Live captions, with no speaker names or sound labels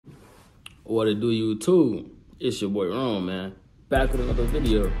What it do, YouTube? It's your boy Rome, man. Back with another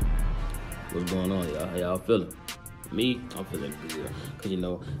video. What's going on, y'all? How y'all feeling? Me, I'm feeling good. Cause you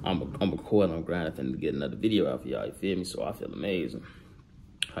know, I'm recording, I'm grinding to get another video out for y'all, you feel me? So I feel amazing.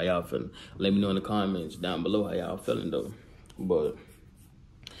 How y'all feeling? Let me know in the comments down below how y'all feeling though. But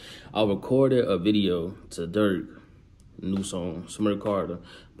I recorded a video to Dirk, new song, Summer Carter,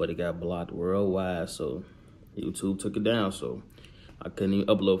 but it got blocked worldwide, so YouTube took it down, so I couldn't even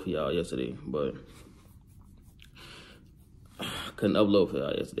upload for y'all yesterday, but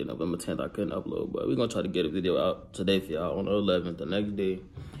November 10th, I couldn't upload, but we're gonna try to get a video out today for y'all on the 11th, the next day.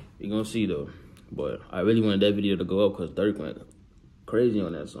 You're gonna see though, but I really wanted that video to go up because Dirk went crazy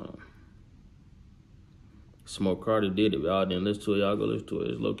on that song. Smoke Carter did it. If y'all didn't listen to it, y'all go listen to it.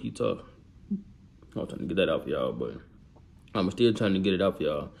 It's low-key tough. I'm trying to get that out for y'all, but I'm still trying to get it out for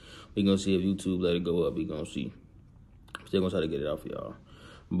y'all. We gonna see if YouTube let it go up. We gonna see. Still gonna try to get it out for y'all.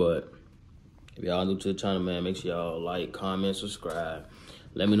 But if y'all new to the channel, man, make sure y'all like, comment, subscribe.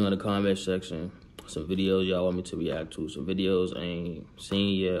 Let me know in the comment section some videos y'all want me to react to. Some videos I ain't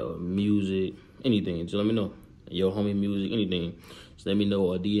seen yet, or music, anything. Just let me know. Your homie music, anything. Just let me know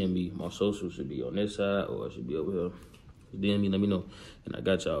or DM me. My social should be on this side or it should be over here. Just DM me, let me know. And I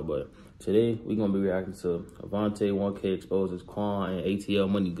got y'all. But today, we're going to be reacting to VONTE1K exposes Quan and ATL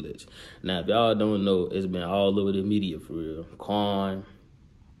money glitch. Now, if y'all don't know, it's been all over the media for real. Quan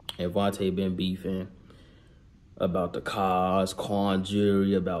and Vonte been beefing about the cars, Quan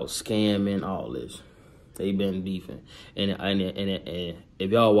jewelry, about scamming, all this. They been beefing. And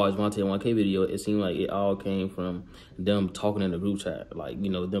if y'all watch VONTE1K video, it seemed like it all came from them talking in the group chat. Like, you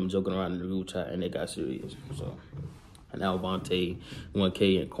know, them joking around in the group chat and they got serious. So, and now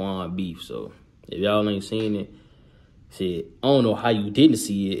VONTE1K and Quan beef. So if y'all ain't seen it, shit, I don't know how you didn't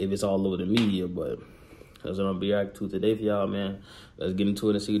see it if it's all over the media, but that's what I'm gonna be reacting to today for y'all, man. Let's get into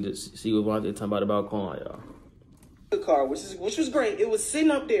it and see what Vonte talking about Quan, y'all. The car, which was great. It was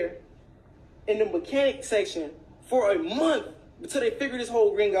sitting up there in the mechanic section for a month until they figured this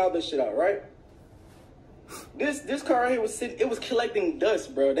whole Green Goblin shit out, right? This car right here was sitting, it was collecting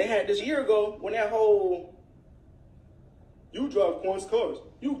dust, bro. They had this year ago when that whole you drive Quan's cars.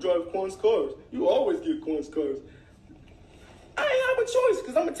 You drive Quan's cars. You always get Quan's cars. I ain't have a choice,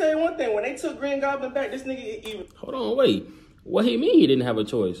 because I'm going to tell you one thing. When they took Green Goblin back, this nigga even... Hold on, wait. What he mean he didn't have a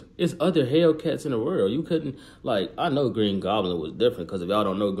choice? It's other Hellcats in the world. You couldn't, like, I know Green Goblin was different, because if y'all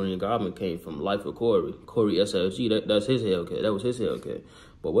don't know, Green Goblin came from Life of Corey. Corey SLG, that's his Hellcat. That was his Hellcat.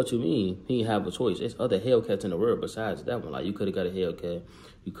 But what you mean, he didn't have a choice? It's other Hellcats in the world besides that one. Like, you could have got a Hellcat.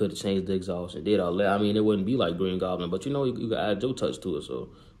 You could have changed the exhaust and did all that. I mean, it wouldn't be like Green Goblin, but you know, you could add your touch to it. So,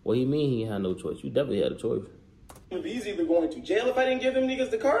 what he mean he had no choice? You definitely had a choice. He's either going to jail if I didn't give them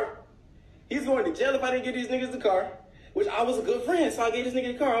niggas the car. He's going to jail if I didn't give these niggas the car. Which I was a good friend, so I gave this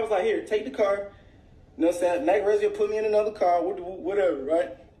nigga the car. I was like, here, take the car. You know what I'm saying? Mac Rez will put me in another car, whatever,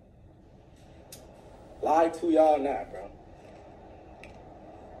 right? Lied to y'all not, bro.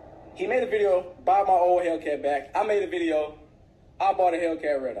 He made a video, buy my old Hellcat back. I made a video, I bought a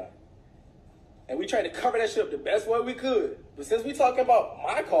Hellcat Red Eye. And we tried to cover that shit up the best way we could. But since we talking about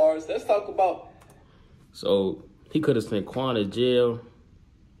my cars, let's talk about... So, he could have sent Quan to jail.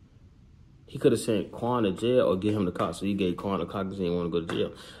 He could have sent Quan to jail or get him the car. So he gave Quan the car because he didn't want to go to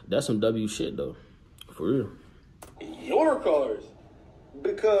jail. That's some W shit, though. For real. Your cars.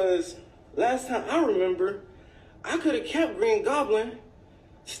 Because last time I remember, I could have kept Green Goblin,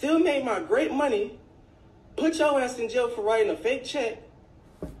 still made my great money, put your ass in jail for writing a fake check.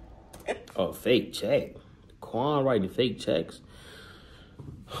 Oh, fake check. Quan writing fake checks.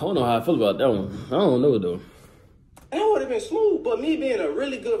 I don't know how I feel about that one. I don't know, though. That would have been smooth, but me being a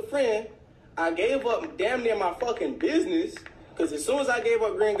really good friend, I gave up damn near my fucking business, because as soon as I gave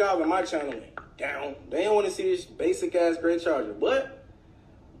up Green Goblin, my channel went down. They didn't want to see this basic-ass Great Charger. But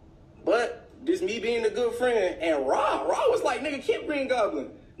this me being a good friend, and Ra was like, nigga, keep Green Goblin,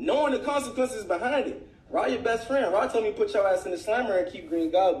 knowing the consequences behind it. Ra your best friend. Ra told me put your ass in the slammer and keep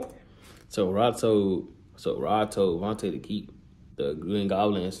Green Goblin. So Ra told Vonte to keep the Green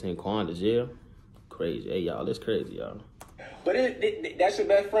Goblin and send Quan to jail. Crazy. Hey, y'all, that's crazy, y'all. But that's your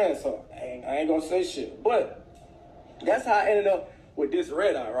best friend, so I ain't gonna say shit. But that's how I ended up with this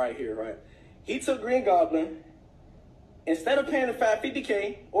Red Eye right here, right? He took Green Goblin. Instead of paying the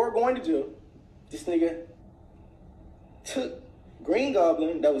 $550K or going to jail, this nigga took Green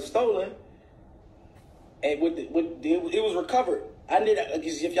Goblin that was stolen, and it was recovered. I did,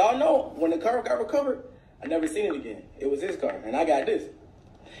 because if y'all know, when the car got recovered, I never seen it again. It was his car, and I got this.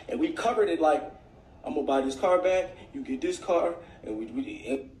 And we covered it like, I'm gonna buy this car back, you get this car, and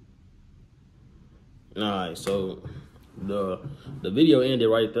we All right, so the video ended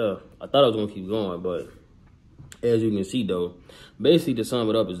right there. I thought I was gonna keep going, but as you can see though, basically to sum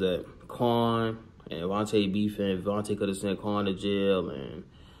it up is that Quan and Vonte beefing. Vonte could have sent Quan to jail, and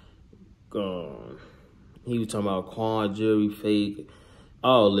he was talking about Quan jewelry fake,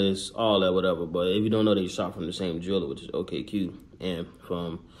 all this, all that, whatever. But if you don't know, they shot from the same jeweler, which is OKQ, and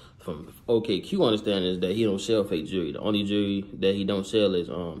from OKQ understanding is that he don't sell fake jewelry. The only jewelry that he don't sell is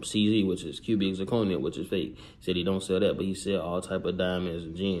CZ, which is cubic zirconia, which is fake. He said he don't sell that, but he sell all type of diamonds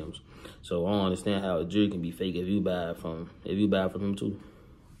and gems. So I don't understand how a jewelry can be fake if you buy it from him too.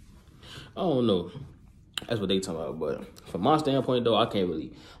 I don't know. That's what they talking about. But from my standpoint though, I can't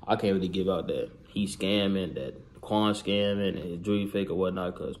really give out that he's scamming, that Quan scamming, and his jewelry fake or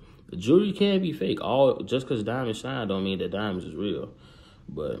whatnot, because the jewelry can be fake. Just because diamonds shine don't mean that diamonds is real.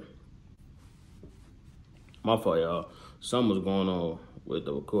 But my fault, y'all. Something was going on with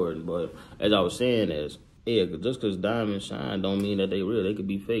the recording. But as I was saying, just because diamonds shine don't mean that they real. They could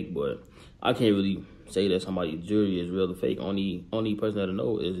be fake. But I can't really say that somebody's jewelry is real or fake. Only person that'll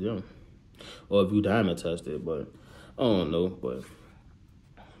know is them. Or if you diamond tested. But I don't know. But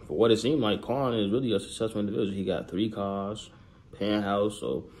for what it seemed like, Quan is really a successful individual. He got 3 cars, penthouse.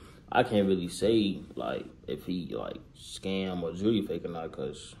 So I can't really say like if he like scam or jewelry fake or not,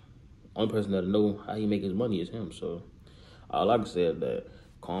 because only person that'll know how he make his money is him. So all I can say is that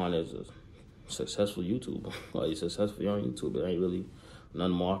Quan is a successful YouTuber. Like, he's successful on YouTube. It ain't really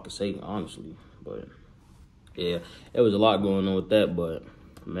nothing more I can say, honestly. But yeah, there was a lot going on with that. But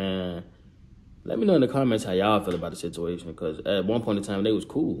man, let me know in the comments how y'all feel about the situation, because at one point in time they was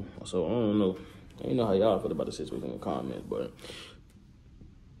cool. So I don't know. I don't know how y'all feel about the situation in the comments. But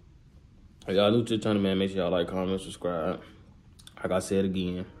if y'all new to the channel, man, make sure y'all like, comment, subscribe. Like I said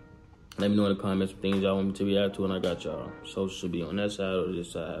again, let me know in the comments things y'all want me to react to, and I got y'all. So it should be on that side or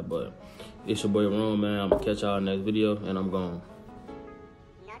this side. But it's your boy Rome, man. I'm gonna catch y'all in the next video, and I'm gone.